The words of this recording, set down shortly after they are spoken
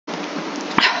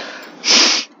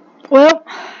Well,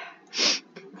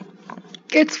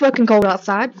 it's fucking cold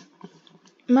outside.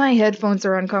 My headphones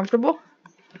are uncomfortable.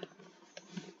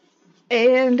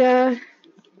 And,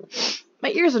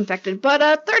 my ear's infected.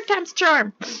 But, third time's a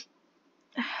charm.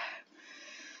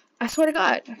 I swear to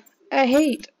God, I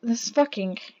hate this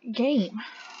fucking game.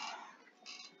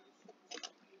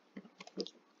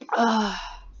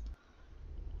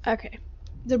 Okay.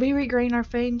 Did we regain our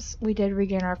frames? We did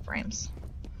regain our frames.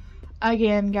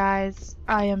 Again, guys,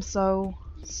 I am so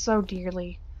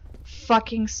dearly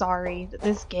fucking sorry that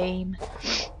this game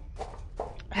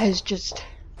has just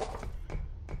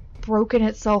broken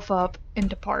itself up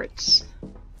into parts.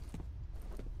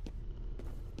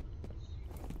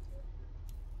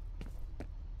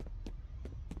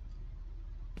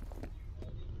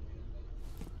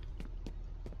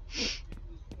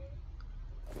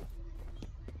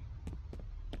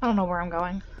 I don't know where I'm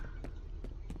going.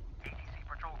 ATC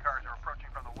patrol cars are approaching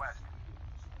from the west.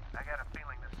 I got a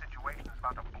feeling this situation is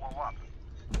about to blow up.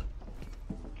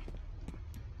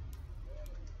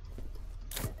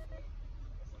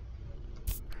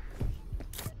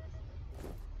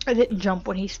 I didn't jump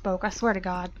when he spoke, I swear to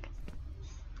God.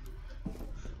 Is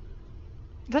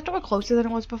that door closer than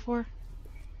it was before?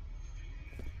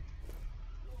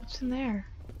 What's in there?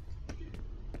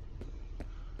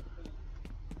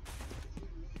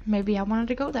 Maybe I wanted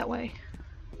to go that way.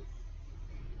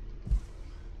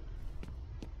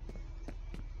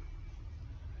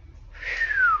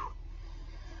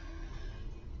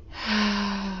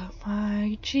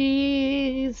 My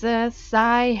Jesus,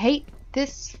 I hate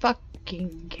this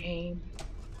fucking game.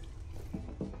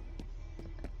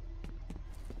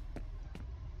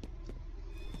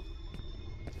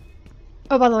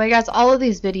 Oh, by the way, guys, all of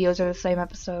these videos are the same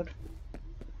episode,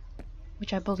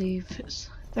 which I believe is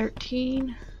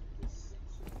 13.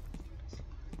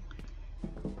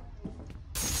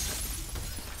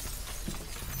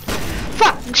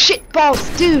 Fuck! Shit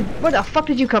balls! Dude! Where the fuck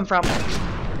did you come from?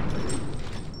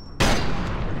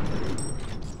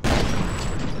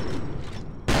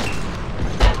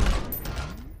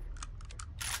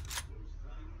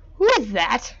 Who is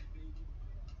that?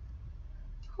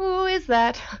 Who is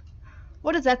that?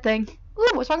 What is that thing? Ooh,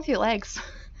 what's wrong with your legs?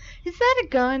 Is that a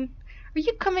gun? Are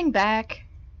you coming back?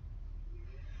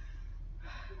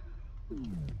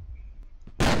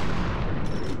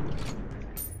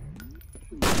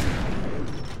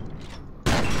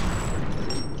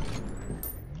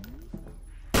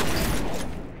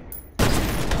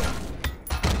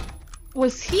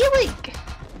 Was he, like,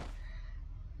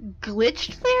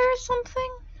 glitched there or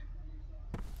something?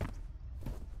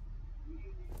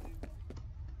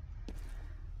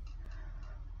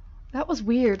 That was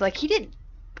weird. Like, he didn't...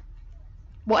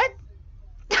 What?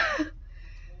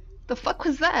 The fuck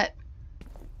was that?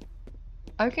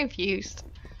 I'm confused.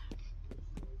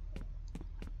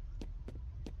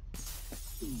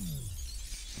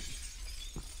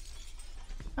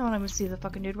 I don't even see the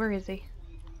fucking dude. Where is he?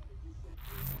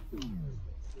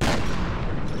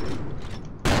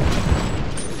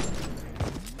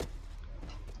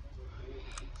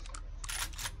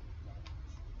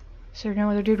 Is there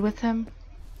no other dude with him?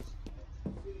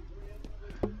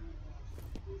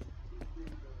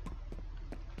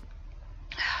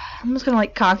 I'm just gonna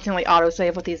like constantly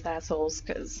autosave with these assholes,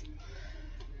 because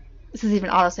this is even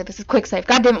autosave. This is quick save.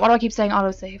 God damn it, why do I keep saying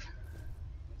autosave?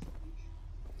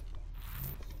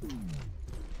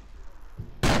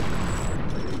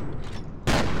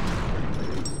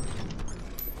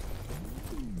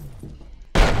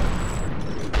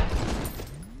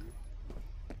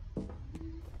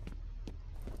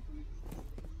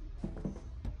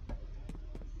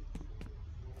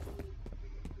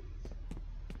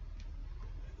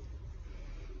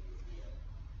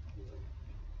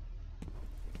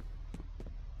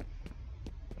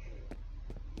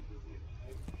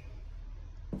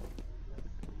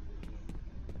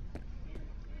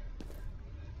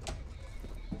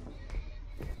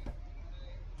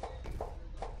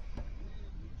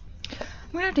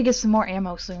 I'm gonna have to get some more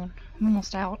ammo soon. I'm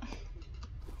almost out.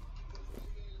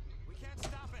 We can't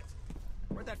stop it.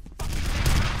 Where'd that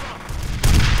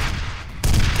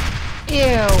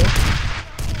Ew.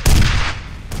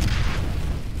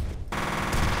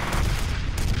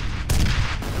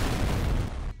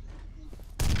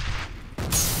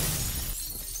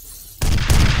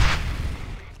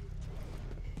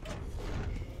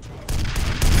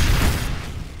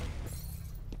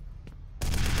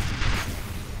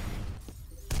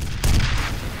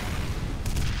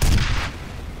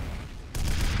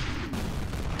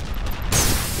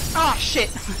 Oh shit.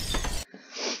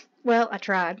 Well, I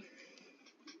tried.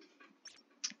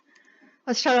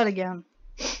 Let's try that again.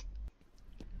 We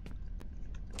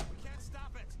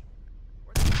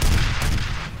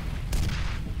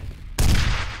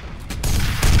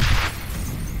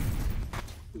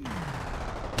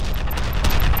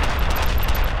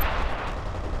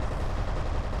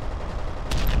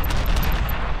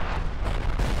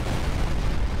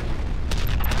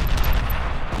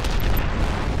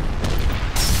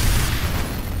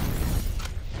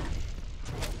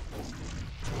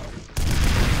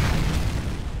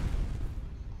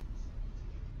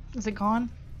Is it gone?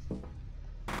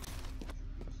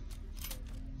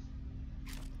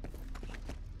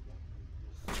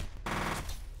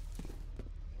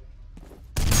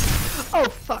 Oh,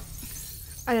 fuck.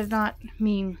 I did not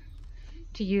mean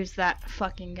to use that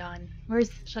fucking gun. Where's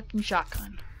the fucking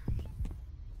shotgun?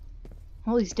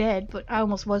 Well, he's dead, but I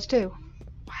almost was too.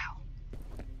 Wow.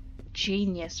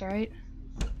 Genius, right?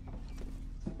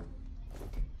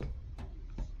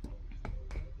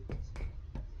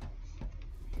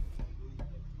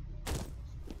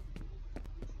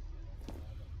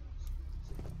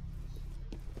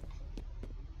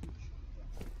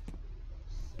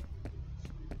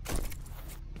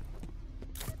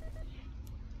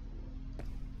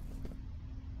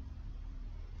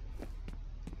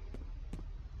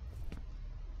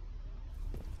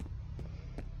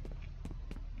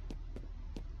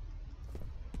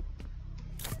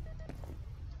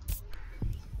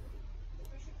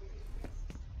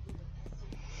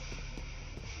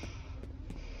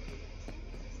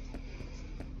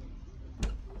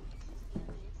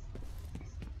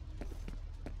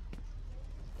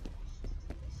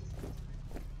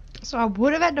 So I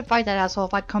would have had to fight that asshole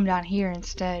if I'd come down here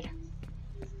instead.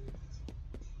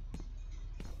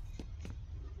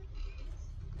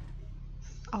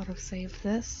 Autosave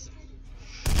this.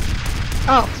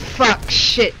 Oh, fuck,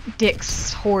 shit,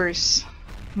 dicks, whores,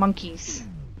 monkeys.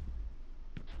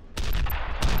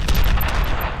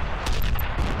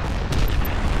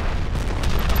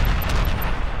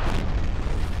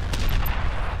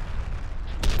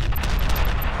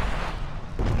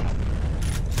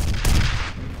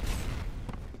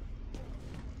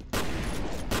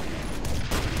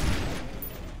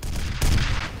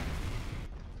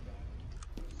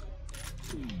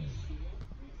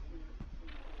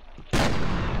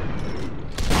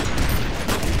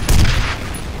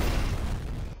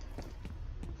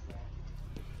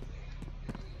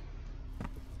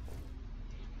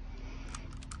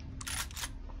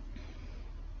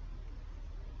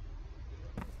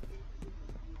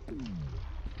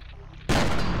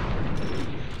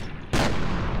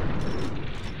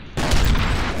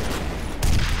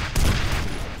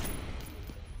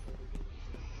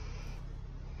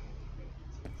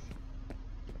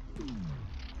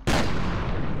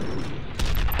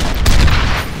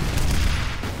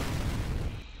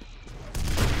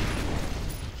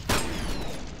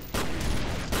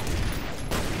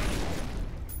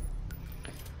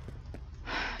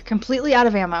 Completely out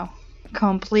of ammo.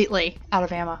 Completely out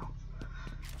of ammo.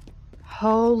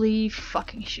 Holy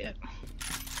fucking shit.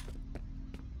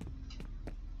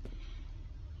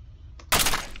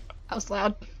 That was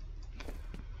loud.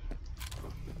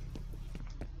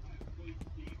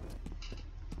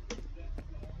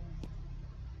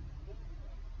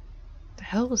 The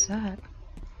hell was that?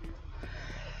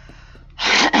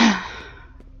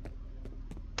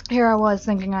 Here I was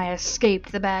thinking I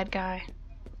escaped the bad guy.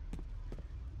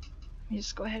 Let me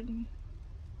just go ahead and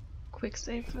quick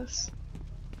save this.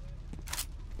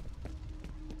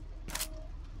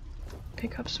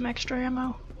 Pick up some extra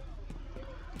ammo.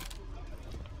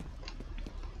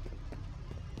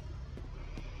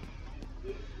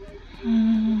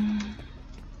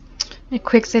 A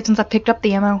quick save since I picked up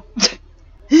the ammo.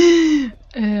 Can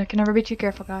never be too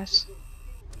careful, guys.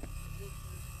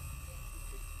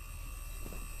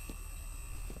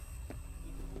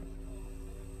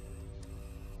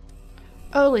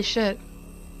 Holy shit.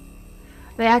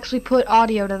 They actually put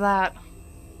audio to that.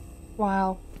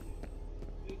 Wow.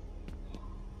 Go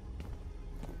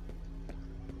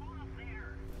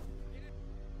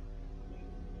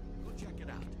check it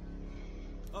out.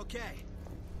 Okay.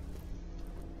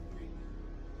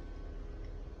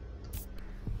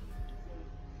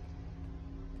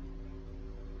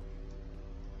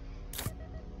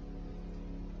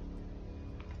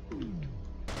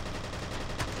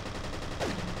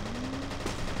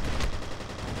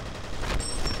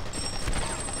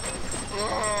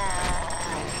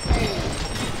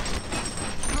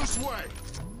 This way.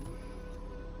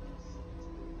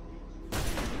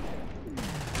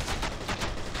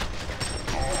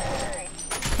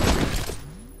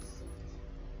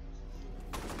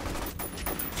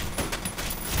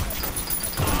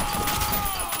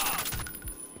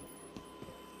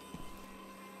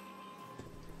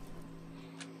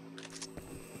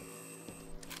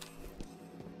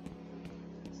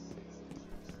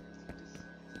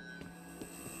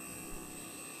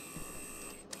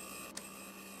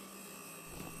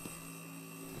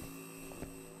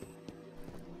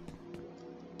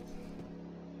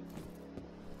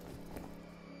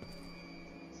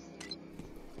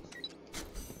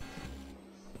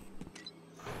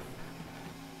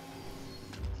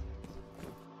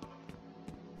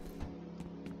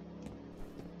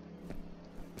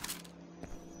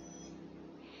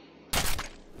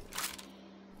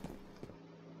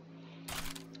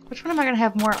 Which one am I gonna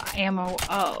have more ammo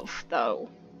of, though?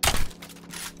 I'm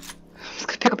just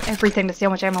gonna pick up everything to see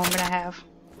how much ammo I'm gonna have.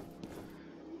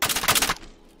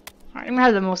 Alright, I'm gonna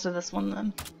have the most of this one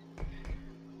then.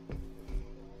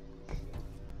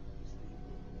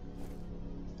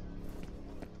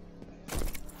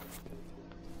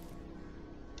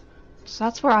 So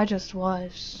that's where I just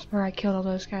was, where I killed all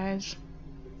those guys.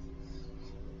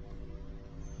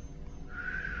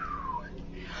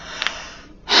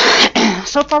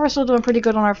 So far we're still doing pretty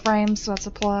good on our frames, so that's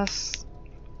a plus.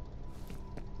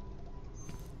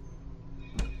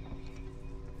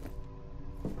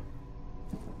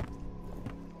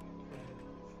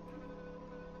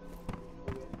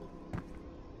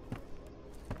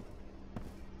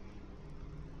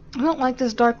 I don't like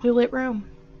this darkly lit room.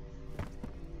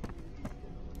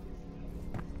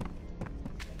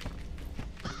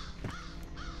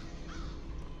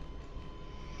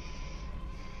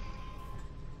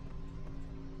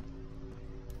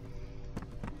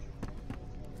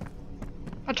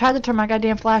 I tried to turn my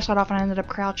goddamn flashlight off and I ended up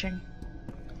crouching.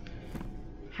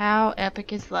 How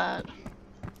epic is that?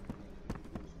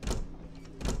 This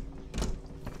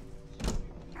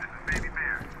is Baby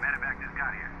Bear. Medevac just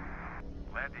got here.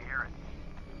 Glad to hear it.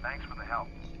 Thanks for the help.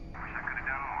 Wish I could have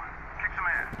done more. Kick some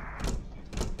ass.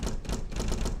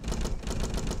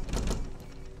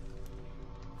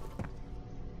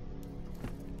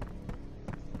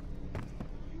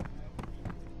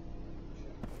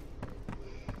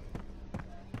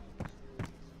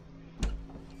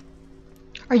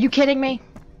 Are you kidding me?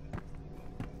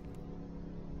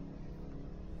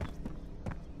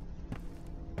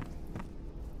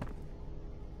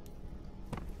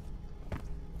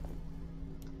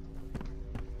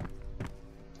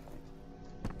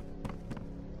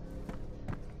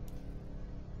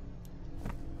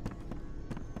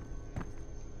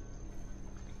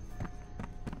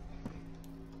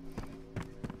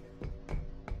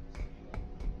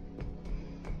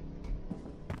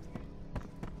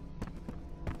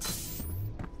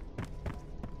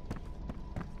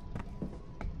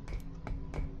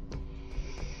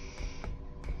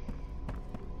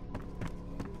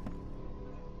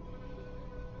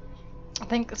 I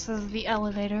think this is the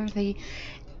elevator, the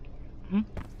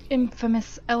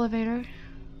infamous elevator.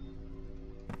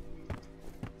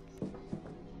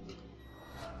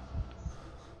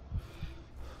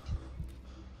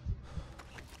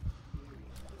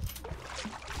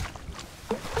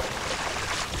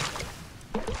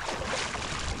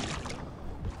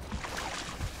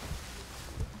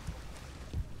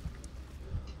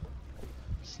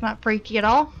 It's not freaky at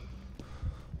all.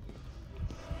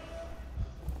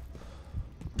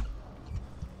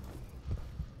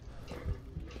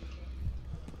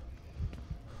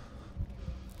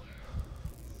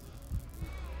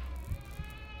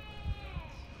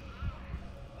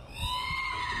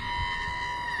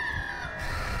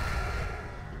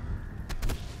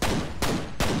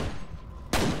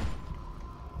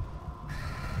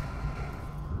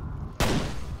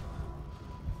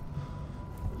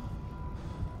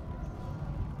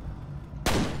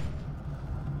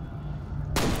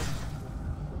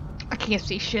 I can't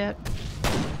see shit.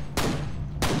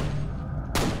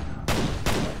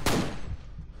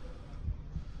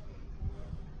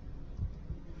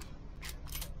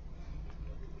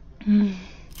 Did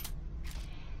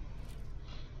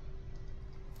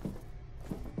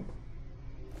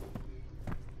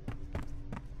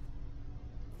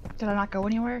I not go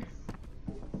anywhere?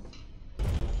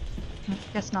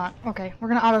 Guess not. Okay, we're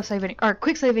gonna auto save or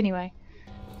quick save anyway.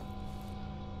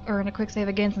 Or gonna quick save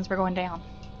again since we're going down.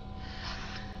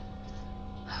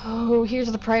 Oh,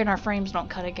 here's the prayer and our frames don't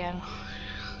cut again.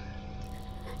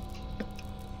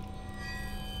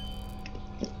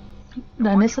 Did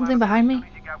I miss something behind me?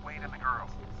 You got Wade and the girl.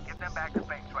 Get them back to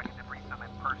base so I can debrief them in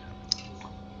person.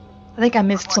 I think I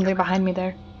missed something behind me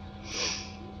there.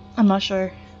 I'm not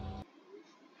sure.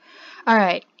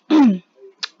 Alright.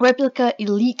 Replica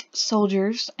elite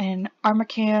soldiers and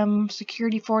Armacam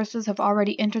security forces have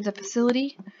already entered the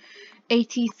facility.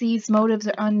 ATC's motives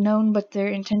are unknown, but their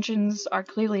intentions are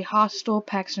clearly hostile.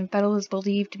 Paxton Fettel is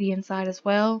believed to be inside as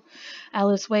well.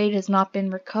 Alice Wade has not been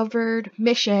recovered.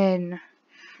 Mission.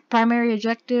 Primary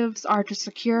objectives are to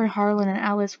secure Harlan and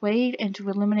Alice Wade and to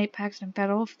eliminate Paxton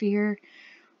Fettel. F.E.A.R.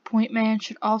 Point Man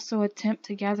should also attempt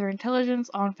to gather intelligence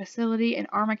on facility and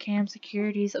Armacam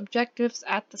security's objectives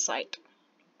at the site.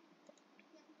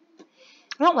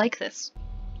 I don't like this.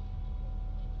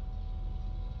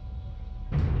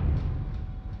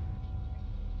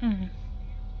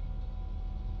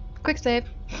 Quick save.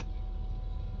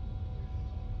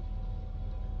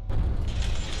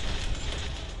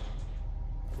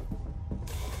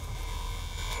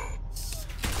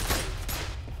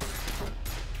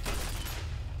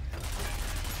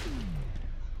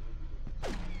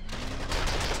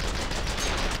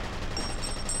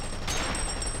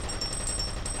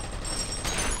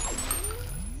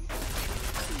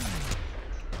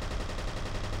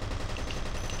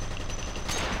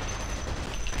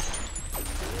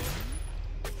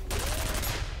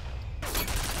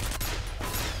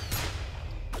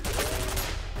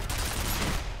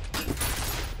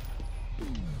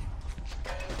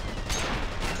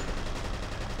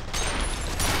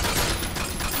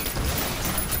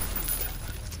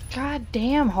 God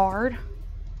damn hard.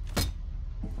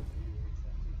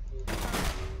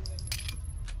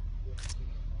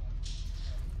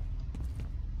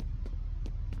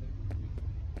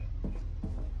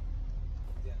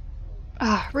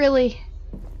 Ah, really?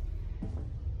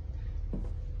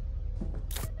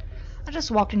 I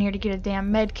just walked in here to get a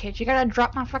damn med kit. You gotta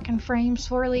drop my fucking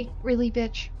frames, really? Really,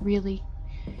 bitch? Really?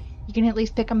 You can at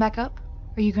least pick them back up?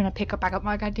 Are you gonna pick up back up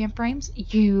my goddamn frames?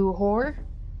 You whore?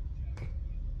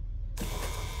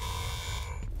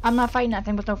 I'm not fighting that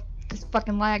thing with no this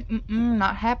fucking lag.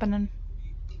 Not happening.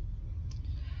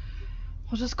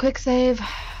 We'll just quick save,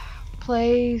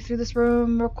 play through this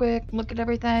room real quick, look at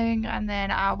everything, and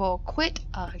then I will quit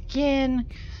again.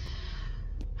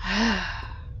 Huh.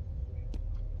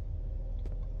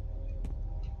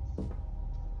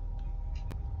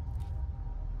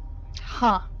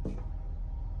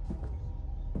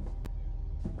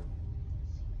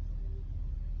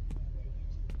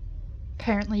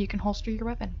 Apparently you can holster your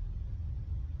weapon.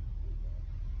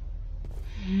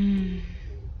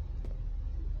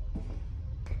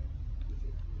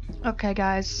 Okay,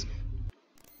 guys.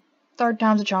 Third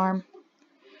time's a charm.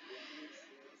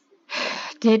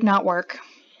 Did not work.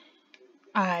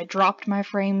 I dropped my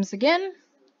frames again.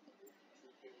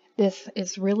 This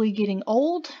is really getting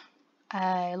old.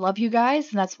 I love you guys,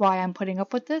 and that's why I'm putting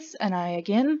up with this. And I,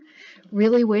 again,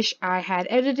 really wish I had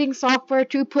editing software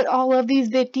to put all of these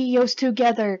videos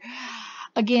together.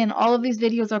 Again, all of these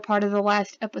videos are part of the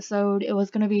last episode. It was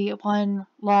going to be one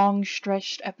long,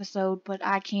 stretched episode, but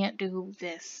I can't do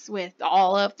this with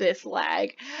all of this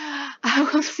lag. I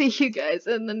will see you guys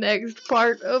in the next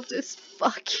part of this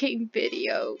fucking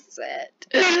video set.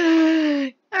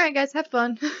 Alright guys, have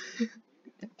fun.